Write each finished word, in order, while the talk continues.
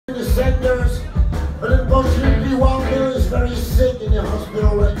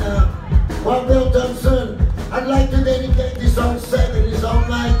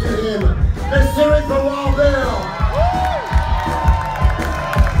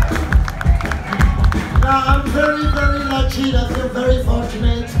I'm very, very lucky. I feel very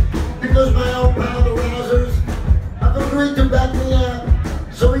fortunate because my old pal, the Rousers, have agreed to back me up.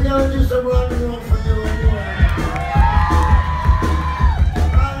 So we're gonna do some rock and roll for you anyway.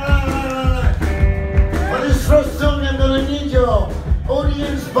 Alright. For this first song, I'm gonna need your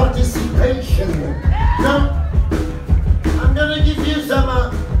audience participation. Now, I'm gonna give you some,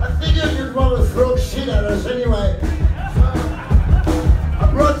 I figured you'd want to throw shit at us anyway. I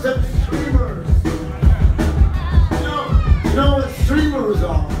brought some streamers. You know what streamers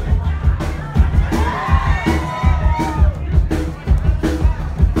are?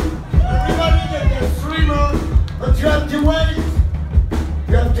 Everybody get their streamer, but you have to wait.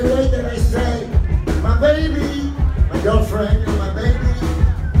 You have to wait that I say, my baby, my girlfriend, and my baby,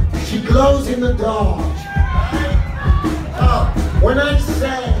 she glows in the dark. So, when I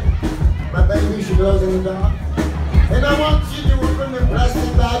say, my baby, she glows in the dark, and I want you to open the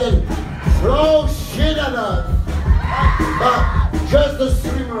plastic bag and throw shit at us. But just the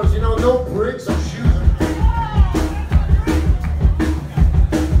streamers, you know, no bricks or shoes.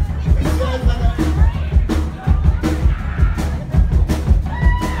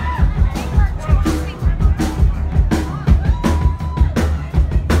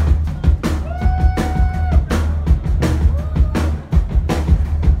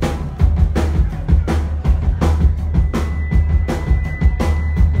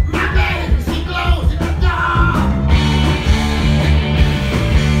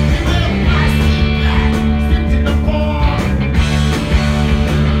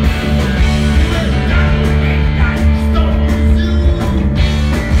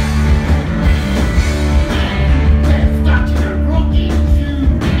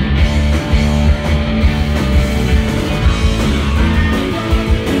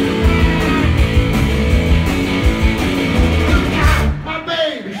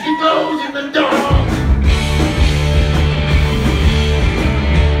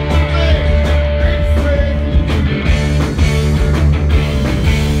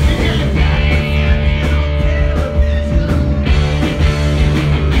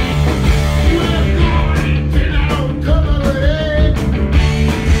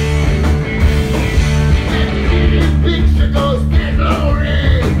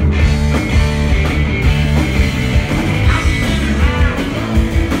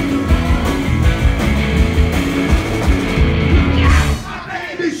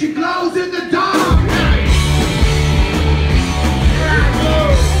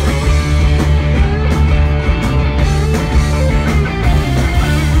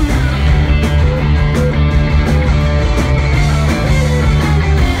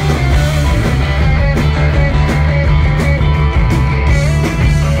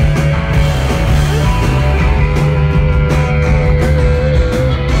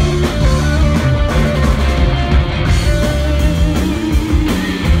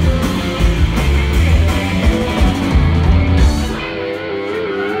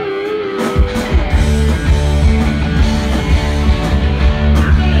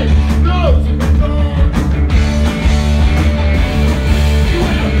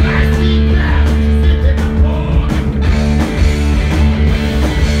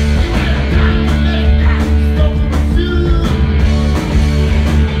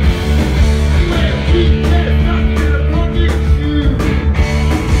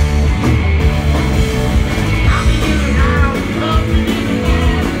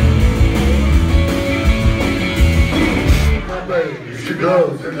 She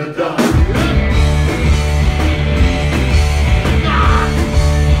glows in the dark.